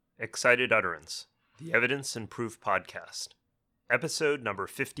Excited Utterance, the Evidence and Proof Podcast. Episode number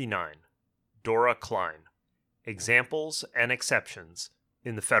 59, Dora Klein, Examples and Exceptions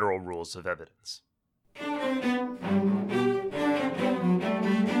in the Federal Rules of Evidence.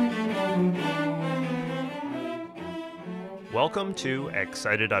 Welcome to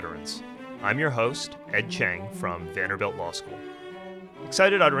Excited Utterance. I'm your host, Ed Cheng from Vanderbilt Law School.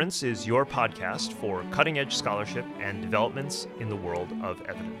 Excited Utterance is your podcast for cutting-edge scholarship and developments in the world of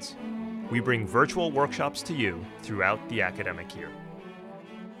evidence. We bring virtual workshops to you throughout the academic year.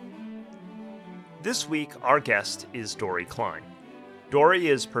 This week, our guest is Dori Klein. Dori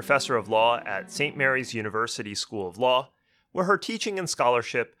is professor of law at St. Mary's University School of Law, where her teaching and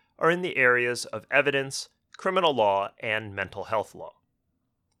scholarship are in the areas of evidence, criminal law, and mental health law.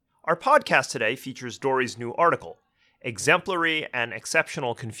 Our podcast today features Dori's new article, Exemplary and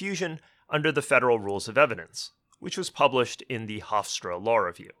Exceptional Confusion Under the Federal Rules of Evidence, which was published in the Hofstra Law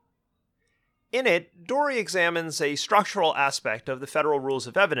Review. In it, Dori examines a structural aspect of the Federal Rules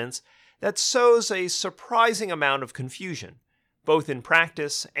of Evidence that sows a surprising amount of confusion, both in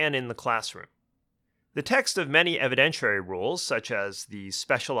practice and in the classroom. The text of many evidentiary rules, such as the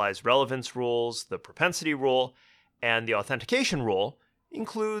Specialized Relevance Rules, the Propensity Rule, and the Authentication Rule,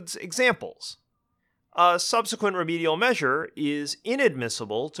 includes examples. A subsequent remedial measure is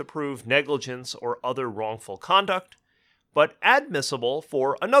inadmissible to prove negligence or other wrongful conduct, but admissible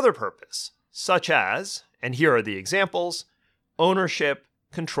for another purpose, such as, and here are the examples, ownership,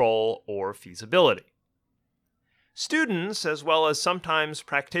 control, or feasibility. Students, as well as sometimes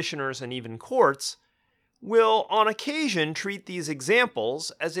practitioners and even courts, will on occasion treat these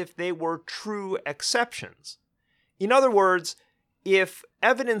examples as if they were true exceptions. In other words, if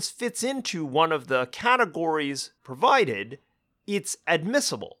evidence fits into one of the categories provided, it's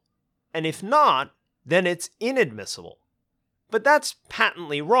admissible, and if not, then it's inadmissible. But that's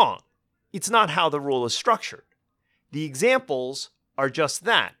patently wrong. It's not how the rule is structured. The examples are just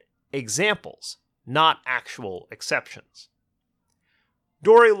that, examples, not actual exceptions.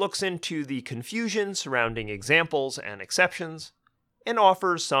 Dori looks into the confusion surrounding examples and exceptions and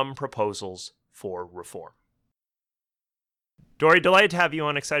offers some proposals for reform. Dori, delighted to have you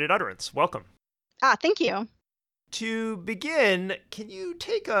on Excited Utterance. Welcome. Thank you. To begin, can you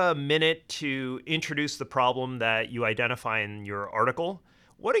take a minute to introduce the problem that you identify in your article?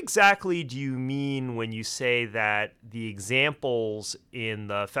 What exactly do you mean when you say that the examples in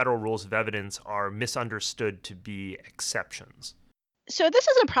the Federal Rules of Evidence are misunderstood to be exceptions? So this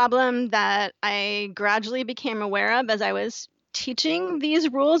is a problem that I gradually became aware of as I was teaching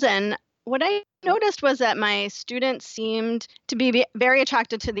these rules, and what I noticed was that my students seemed to be very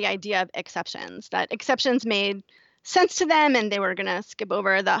attracted to the idea of exceptions, that exceptions made sense to them and they were going to skip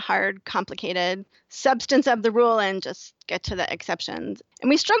over the hard, complicated substance of the rule and just get to the exceptions. And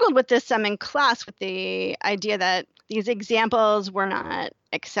we struggled with this some in class with the idea that these examples were not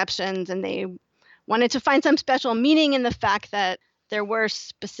exceptions and they wanted to find some special meaning in the fact that there were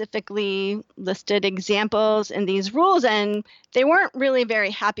specifically listed examples in these rules, and they weren't really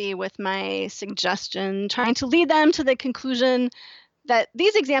very happy with my suggestion, trying to lead them to the conclusion that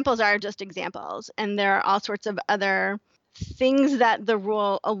these examples are just examples, and there are all sorts of other things that the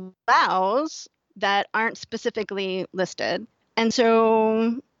rule allows that aren't specifically listed. And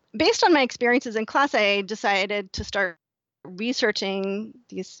so, based on my experiences in class, I decided to start researching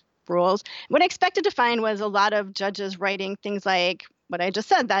these rules. What I expected to find was a lot of judges writing things like what I just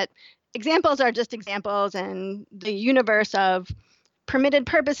said, that examples are just examples and the universe of permitted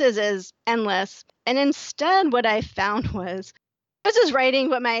purposes is endless. And instead, what I found was judges writing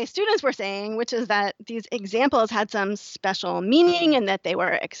what my students were saying, which is that these examples had some special meaning and that they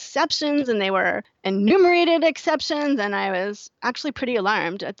were exceptions and they were enumerated exceptions. And I was actually pretty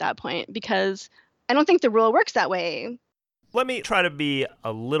alarmed at that point because I don't think the rule works that way. Let me try to be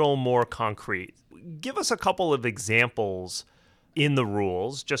a little more concrete. Give us a couple of examples in the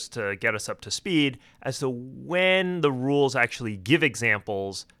rules, just to get us up to speed, as to when the rules actually give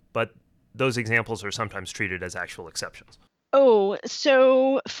examples, but those examples are sometimes treated as actual exceptions.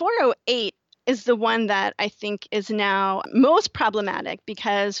 So 408 is the one that I think is now most problematic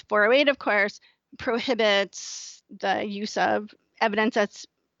because 408, of course, prohibits the use of evidence that's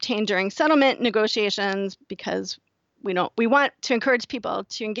obtained during settlement negotiations because we want to encourage people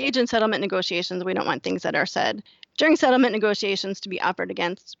to engage in settlement negotiations. We don't want things that are said during settlement negotiations to be offered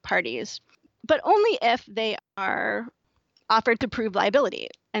against parties, but only if they are offered to prove liability.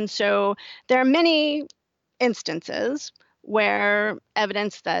 And so there are many instances where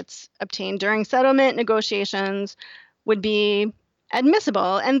evidence that's obtained during settlement negotiations would be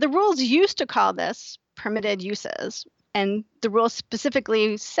admissible. And the rules used to call this permitted uses. And the rule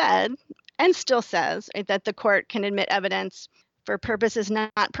specifically said, and still says, right, that the court can admit evidence for purposes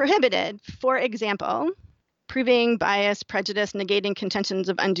not prohibited. For example, proving bias, prejudice, negating contentions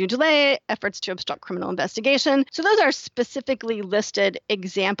of undue delay, efforts to obstruct criminal investigation. So those are specifically listed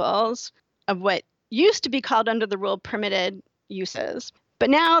examples of what used to be called under the rule permitted uses. But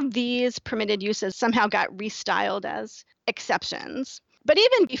now these permitted uses somehow got restyled as exceptions. But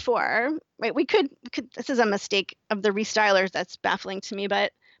even before, right, we could this is a mistake of the restylers that's baffling to me,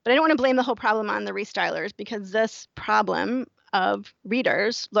 but I don't want to blame the whole problem on the restylers, because this problem of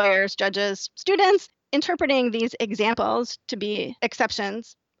readers, lawyers, judges, students interpreting these examples to be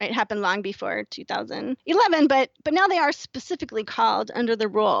exceptions, right, happened long before 2011, but now they are specifically called under the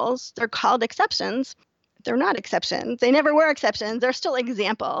rules. They're called exceptions. They're not exceptions. They never were exceptions. They're still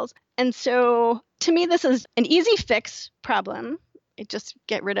examples. And so to me, this is an easy fix problem. Just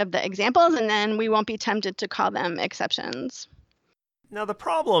get rid of the examples, and then we won't be tempted to call them exceptions. Now, the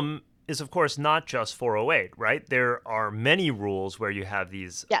problem is, of course, not just 408, right? There are many rules where you have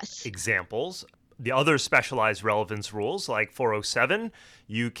these examples. The other specialized relevance rules, like 407,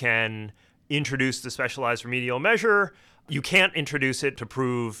 you can introduce the specialized remedial measure. You can't introduce it to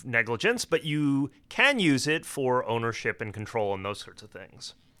prove negligence, but you can use it for ownership and control and those sorts of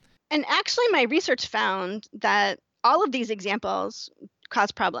things. And actually, my research found that all of these examples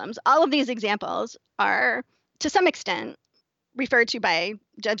cause problems. All of these examples are, to some extent, referred to by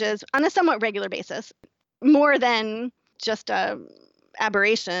judges on a somewhat regular basis, more than just a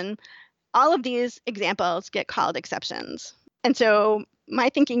aberration. All of these examples get called exceptions. And so my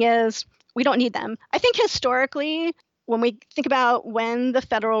thinking is we don't need them. I think historically, when we think about when the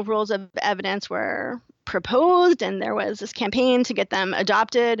federal rules of evidence were proposed and there was this campaign to get them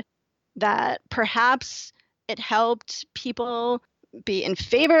adopted, that perhaps it helped people be in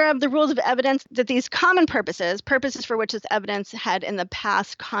favor of the rules of evidence, that these common purposes for which this evidence had in the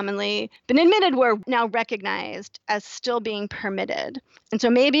past commonly been admitted, were now recognized as still being permitted. And so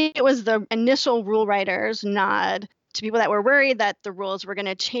maybe it was the initial rule writers' nod to people that were worried that the rules were going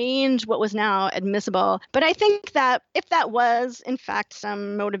to change what was now admissible. But I think that if that was, in fact,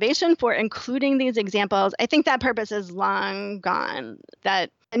 some motivation for including these examples, I think that purpose is long gone,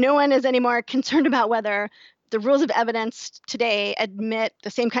 that no one is anymore concerned about whether the rules of evidence today admit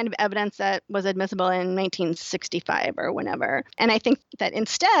the same kind of evidence that was admissible in 1965 or whenever. And I think that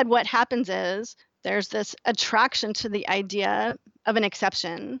instead what happens is there's this attraction to the idea of an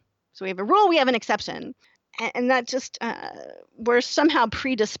exception. So we have a rule, we have an exception. And that just, we're somehow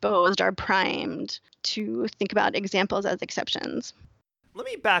predisposed or primed to think about examples as exceptions. Let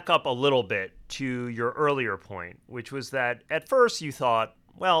me back up a little bit to your earlier point, which was that at first you thought,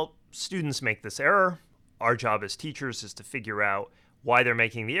 well, students make this error. Our job as teachers is to figure out why they're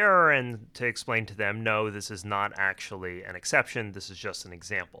making the error and to explain to them, no, this is not actually an exception. This is just an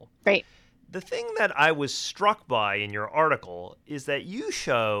example. Right. The thing that I was struck by in your article is that you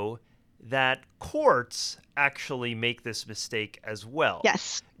show that courts actually make this mistake as well.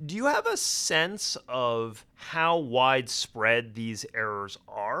 Yes. Do you have a sense of how widespread these errors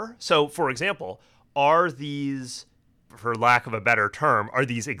are? So, for example, are these, for lack of a better term, are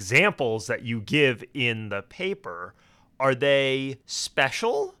these examples that you give in the paper, are they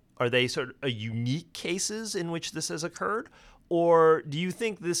special? Are they sort of a unique cases in which this has occurred? Or do you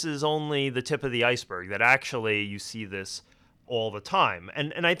think this is only the tip of the iceberg, that actually you see this all the time?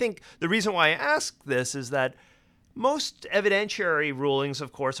 And I think the reason why I ask this is that most evidentiary rulings,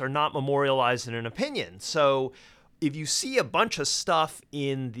 of course, are not memorialized in an opinion. So if you see a bunch of stuff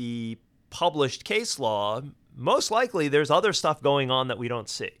in the published case law, most likely there's other stuff going on that we don't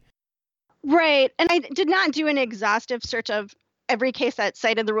see. Right. And I did not do an exhaustive search of every case that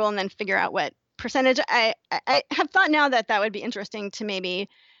cited the rule and then figure out what percentage. I have thought now that would be interesting to maybe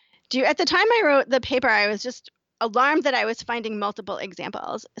do. At the time I wrote the paper, I was just alarmed that I was finding multiple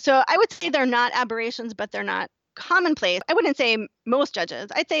examples. So I would say they're not aberrations, but they're not commonplace. I wouldn't say most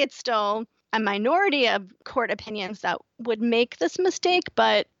judges. I'd say it's still a minority of court opinions that would make this mistake,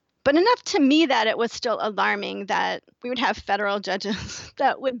 but enough to me that it was still alarming that we would have federal judges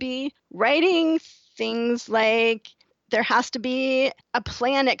that would be writing things like there has to be a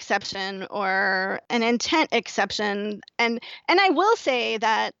plan exception or an intent exception. And I will say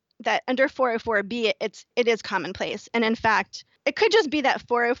that under 404B, it is commonplace. And in fact, it could just be that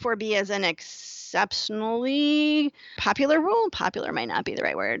 404B is an exceptionally popular rule. Popular might not be the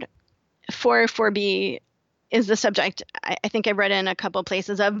right word. 404B is the subject, I think I've read in a couple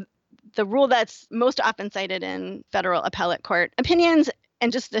places, of the rule that's most often cited in federal appellate court opinions.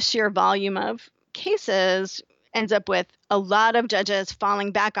 And just the sheer volume of cases ends up with a lot of judges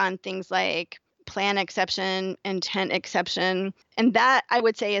falling back on things like plan exception, intent exception. And that I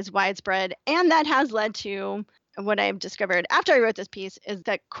would say is widespread. And that has led to what I've discovered after I wrote this piece is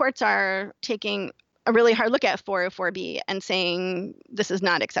that courts are taking a really hard look at 404B and saying this is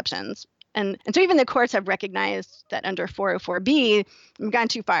not exceptions. And so even the courts have recognized that under 404B, we've gone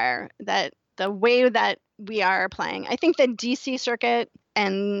too far, that the way that we are applying, I think the DC Circuit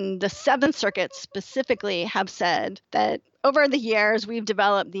and the Seventh Circuit specifically have said that over the years, we've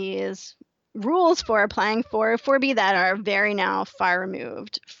developed these rules for applying 404B that are very now far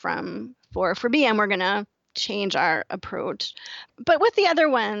removed from 404B, and we're going to change our approach. But with the other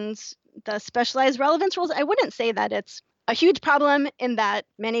ones, the specialized relevance rules, I wouldn't say that it's a huge problem in that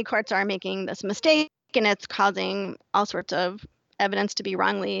many courts are making this mistake and it's causing all sorts of evidence to be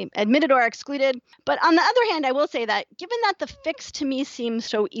wrongly admitted or excluded. But on the other hand, I will say that given that the fix to me seems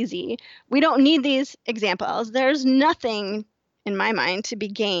so easy, we don't need these examples. There's nothing in my mind to be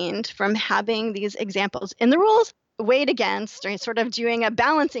gained from having these examples in the rules weighed against, right, sort of doing a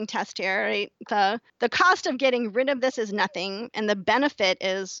balancing test here, right? The cost of getting rid of this is nothing, and the benefit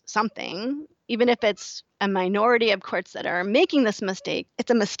is something. Even if it's a minority of courts that are making this mistake,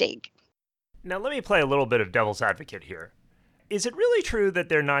 it's a mistake. Now, let me play a little bit of devil's advocate here. Is it really true that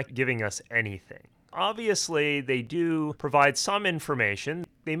they're not giving us anything? Obviously, they do provide some information.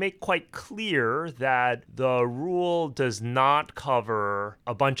 They make quite clear that the rule does not cover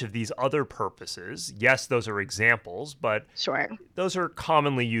a bunch of these other purposes. Yes, those are examples, but Sure. Those are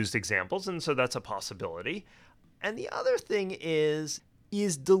commonly used examples, and so that's a possibility. And the other thing is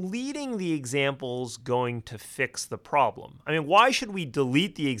deleting the examples going to fix the problem? I mean, why should we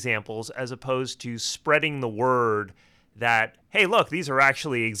delete the examples as opposed to spreading the word that, hey, look, these are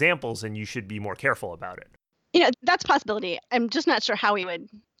actually examples and you should be more careful about it? That's a possibility. I'm just not sure how we would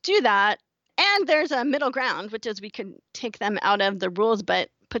do that. And there's a middle ground, which is we could take them out of the rules, but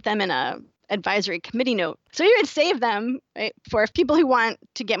put them in a advisory committee note. So you would save them, right? For people who want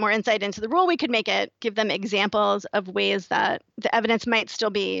to get more insight into the rule, we could give them examples of ways that the evidence might still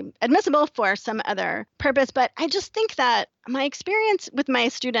be admissible for some other purpose. But I just think that my experience with my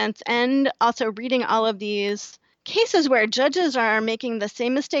students and also reading all of these cases where judges are making the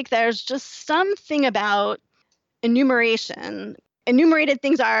same mistake, there's just something about enumeration. Enumerated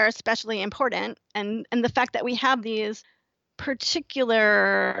things are especially important. And the fact that we have these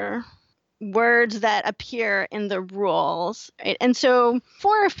particular words that appear in the rules, right? And so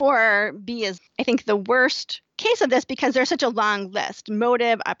 404B is, I think, the worst case of this because there's such a long list: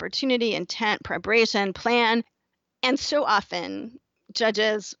 motive, opportunity, intent, preparation, plan. And so often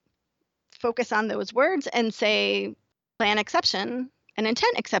judges focus on those words and say plan exception and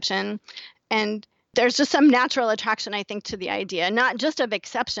intent exception. And there's just some natural attraction, I think, to the idea, not just of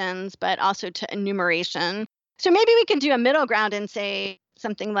exceptions, but also to enumeration. So maybe we could do a middle ground and say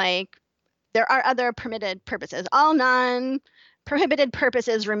something like, there are other permitted purposes. All non-prohibited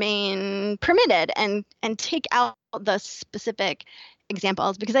purposes remain permitted, and take out the specific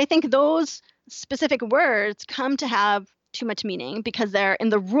examples, because I think those specific words come to have too much meaning because they're in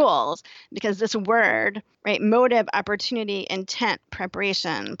the rules, because this word, right, motive, opportunity, intent,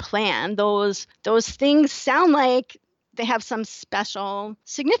 preparation, plan, those things sound like they have some special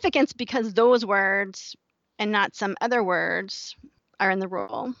significance because those words and not some other words are in the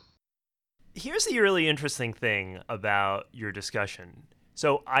rule. Here's the really interesting thing about your discussion.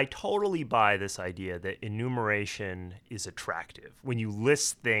 So I totally buy this idea that enumeration is attractive. When you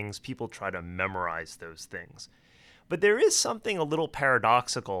list things, people try to memorize those things. But there is something a little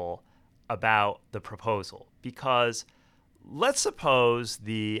paradoxical about the proposal, because let's suppose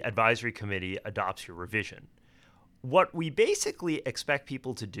the advisory committee adopts your revision. What we basically expect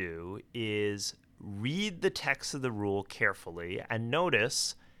people to do is read the text of the rule carefully and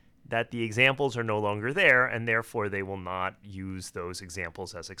notice that the examples are no longer there, and therefore they will not use those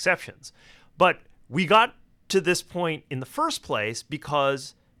examples as exceptions. But we got to this point in the first place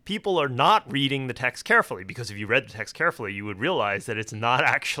because people are not reading the text carefully, because if you read the text carefully, you would realize that it's not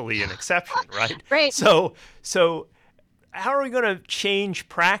actually an exception, right? Right. So how are we going to change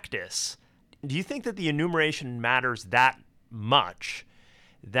practice? Do you think that the enumeration matters that much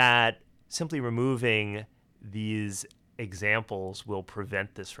that simply removing these examples will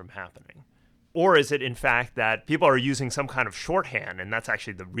prevent this from happening? Or is it, in fact, that people are using some kind of shorthand, and that's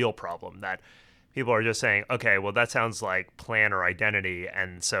actually the real problem, that people are just saying, okay, well, that sounds like plan or identity,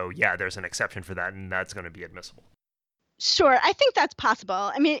 and so, yeah, there's an exception for that, and that's going to be admissible? Sure, I think that's possible.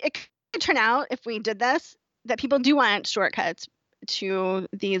 I mean, it could turn out, if we did this, that people do want shortcuts to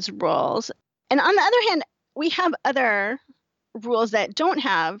these rules. And on the other hand, we have other rules that don't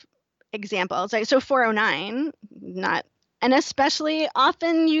have examples. Like, so 409, not and especially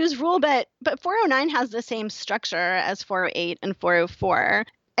often use rule, but 409 has the same structure as 408 and 404,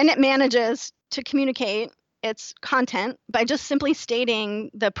 and it manages to communicate its content by just simply stating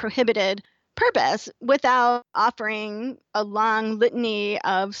the prohibited purpose without offering a long litany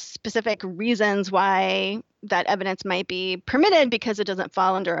of specific reasons why that evidence might be permitted because it doesn't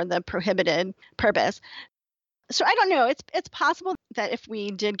fall under the prohibited purpose. So I don't know. It's possible that if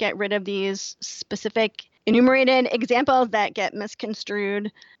we did get rid of these specific enumerated examples that get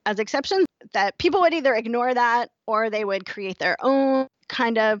misconstrued as exceptions, that people would either ignore that or they would create their own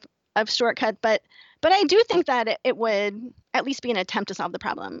kind of shortcut. But I do think that it would at least be an attempt to solve the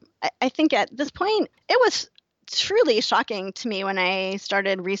problem. I think at this point, it was truly shocking to me when I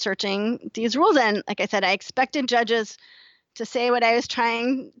started researching these rules. And like I said, I expected judges to say what I was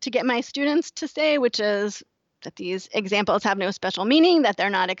trying to get my students to say, which is that these examples have no special meaning, that they're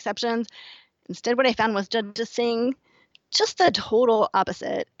not exceptions. Instead, what I found was judges saying just the total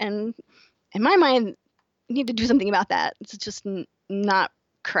opposite. And in my mind, you need to do something about that. It's just not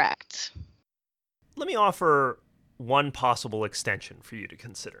correct. Let me offer one possible extension for you to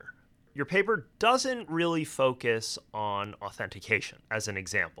consider. Your paper doesn't really focus on authentication as an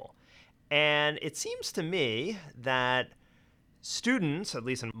example. And it seems to me that students, at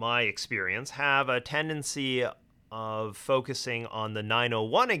least in my experience, have a tendency of focusing on the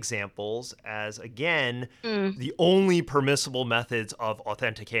 901 examples as, again, the only permissible methods of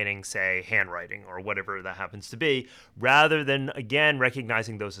authenticating, say, handwriting or whatever that happens to be, rather than, again,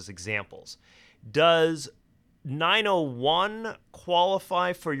 recognizing those as examples. Does 901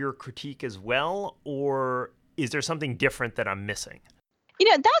 qualify for your critique as well, or is there something different that I'm missing?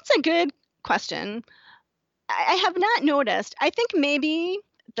 That's a good question. I have not noticed. I think maybe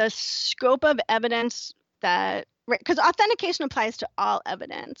the scope of evidence that, because authentication applies to all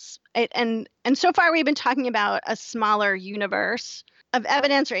evidence, right? And so far we've been talking about a smaller universe of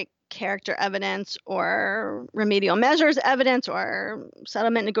evidence, right? Character evidence or remedial measures evidence or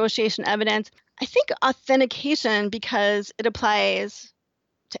settlement negotiation evidence. I think authentication, because it applies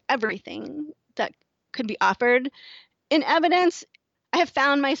to everything that could be offered in evidence, I have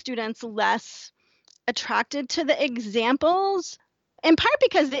found my students less attracted to the examples, in part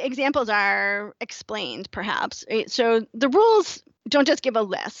because the examples are explained, perhaps. Right? So the rules don't just give a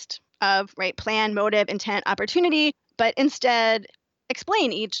list of plan, motive, intent, opportunity, but instead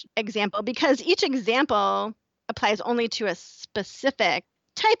explain each example, because each example applies only to a specific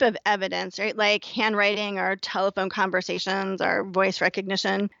type of evidence, right? Like handwriting or telephone conversations or voice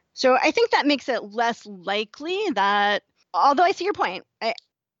recognition. So I think that makes it less likely that, although I see your point,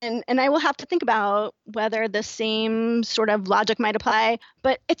 and I will have to think about whether the same sort of logic might apply,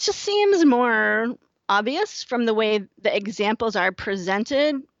 but it just seems more obvious from the way the examples are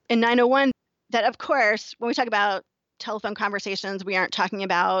presented in 901 that, of course, when we talk about telephone conversations, we aren't talking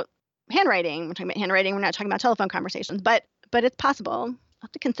about handwriting. We're talking about handwriting. We're not talking about telephone conversations, but it's possible. I'll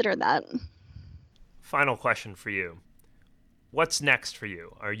have to consider that. Final question for you. What's next for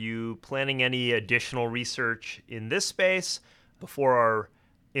you? Are you planning any additional research in this space? Before our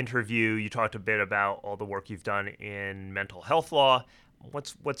interview, you talked a bit about all the work you've done in mental health law.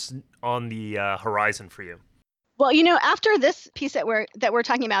 What's on the horizon for you? Well, after this piece that we're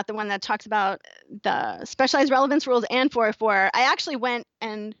talking about, the one that talks about the specialized relevance rules and 404, I actually went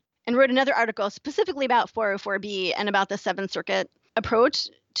and wrote another article specifically about 404B and about the Seventh Circuit approach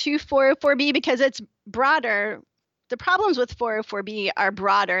to 404B, because it's broader. The problems with 404B are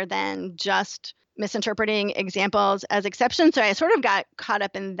broader than just misinterpreting examples as exceptions. So I sort of got caught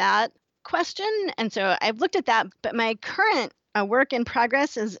up in that question. And so I've looked at that. But my current work in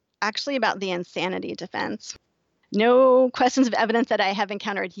progress is actually about the insanity defense. No questions of evidence that I have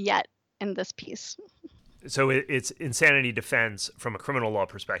encountered yet in this piece. So it's insanity defense from a criminal law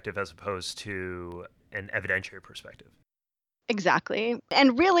perspective as opposed to an evidentiary perspective. Exactly.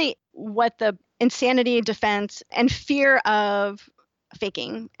 And really what the insanity defense and fear of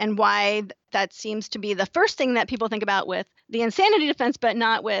faking and why that seems to be the first thing that people think about with the insanity defense, but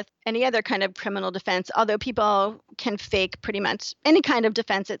not with any other kind of criminal defense. Although people can fake pretty much any kind of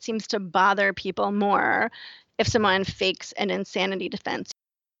defense, it seems to bother people more if someone fakes an insanity defense.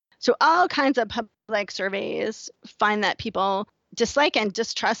 So all kinds of public surveys find that people dislike and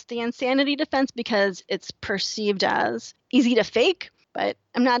distrust the insanity defense because it's perceived as easy to fake. But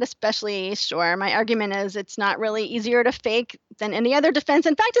I'm not especially sure. My argument is it's not really easier to fake than any other defense.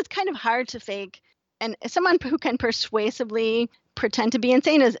 In fact, it's kind of hard to fake. And someone who can persuasively pretend to be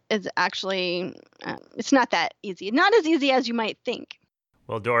insane is actually, it's not that easy. Not as easy as you might think.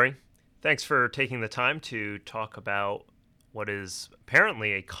 Well, Dory, thanks for taking the time to talk about what is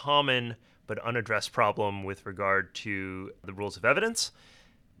apparently a common but unaddressed problem with regard to the rules of evidence.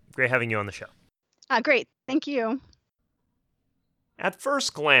 Great having you on the show. Great. Thank you. At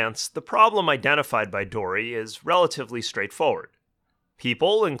first glance, the problem identified by Dory is relatively straightforward.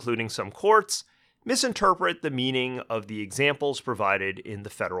 People, including some courts, misinterpret the meaning of the examples provided in the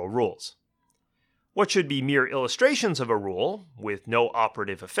federal rules. What should be mere illustrations of a rule, with no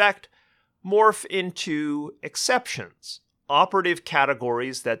operative effect, morph into exceptions, operative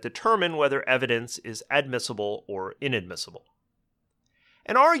categories that determine whether evidence is admissible or inadmissible.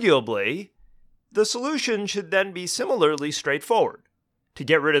 And arguably, the solution should then be similarly straightforward. To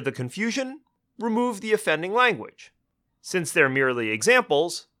get rid of the confusion, remove the offending language. Since they're merely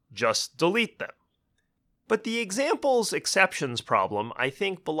examples, just delete them. But the examples exceptions problem, I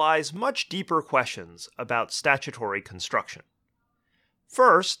think, belies much deeper questions about statutory construction.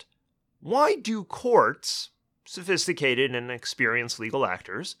 First, why do courts, sophisticated and experienced legal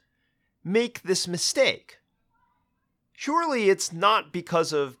actors, make this mistake? Surely it's not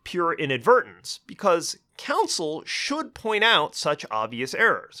because of pure inadvertence, because counsel should point out such obvious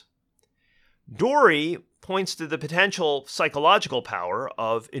errors. Dory points to the potential psychological power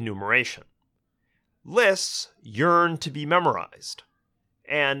of enumeration. Lists yearn to be memorized,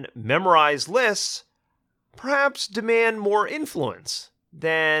 and memorized lists perhaps demand more influence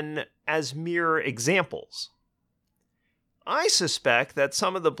than as mere examples. I suspect that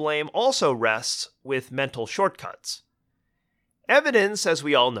some of the blame also rests with mental shortcuts. Evidence, as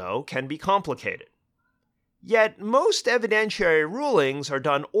we all know, can be complicated. Yet most evidentiary rulings are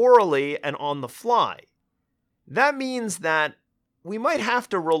done orally and on the fly. That means that we might have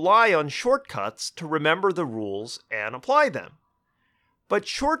to rely on shortcuts to remember the rules and apply them. But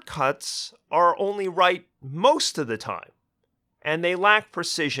shortcuts are only right most of the time, and they lack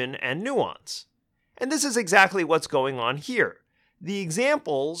precision and nuance. And this is exactly what's going on here. The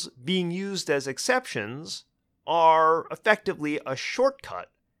examples being used as exceptions are effectively a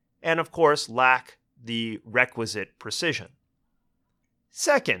shortcut, and of course lack the requisite precision.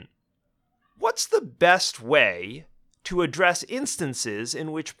 Second, what's the best way to address instances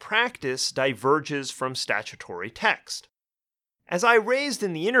in which practice diverges from statutory text? As I raised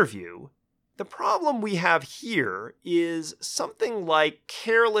in the interview, the problem we have here is something like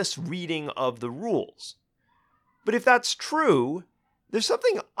careless reading of the rules. But if that's true, there's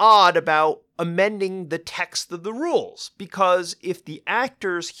something odd about amending the text of the rules, because if the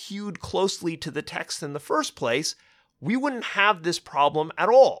actors hewed closely to the text in the first place, we wouldn't have this problem at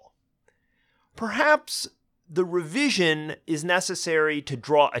all. Perhaps the revision is necessary to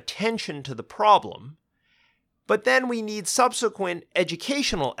draw attention to the problem, but then we need subsequent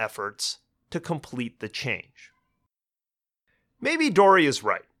educational efforts to complete the change. Maybe Dory is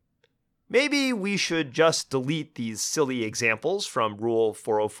right. Maybe we should just delete these silly examples from Rule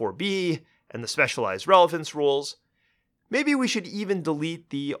 404B and the specialized relevance rules. Maybe we should even delete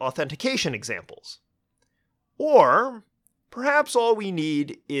the authentication examples. Or perhaps all we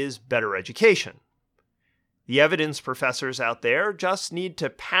need is better education. The evidence professors out there just need to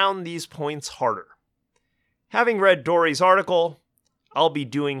pound these points harder. Having read Dory's article, I'll be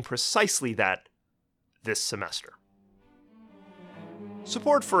doing precisely that this semester.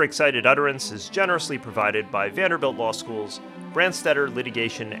 Support for Excited Utterance is generously provided by Vanderbilt Law School's Branstetter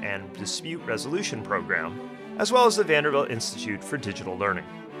Litigation and Dispute Resolution Program, as well as the Vanderbilt Institute for Digital Learning.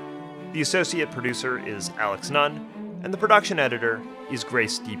 The associate producer is Alex Nunn, and the production editor is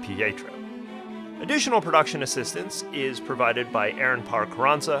Grace DiPietro. Additional production assistance is provided by Aaron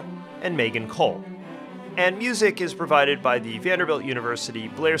Parr-Carranza and Megan Cole. And music is provided by the Vanderbilt University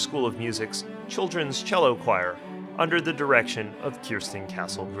Blair School of Music's Children's Cello Choir under the direction of Kirsten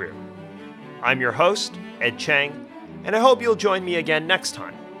Castle-Greer. I'm your host, Ed Chang, and I hope you'll join me again next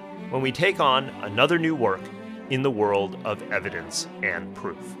time when we take on another new work in the world of evidence and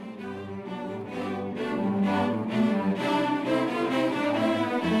proof.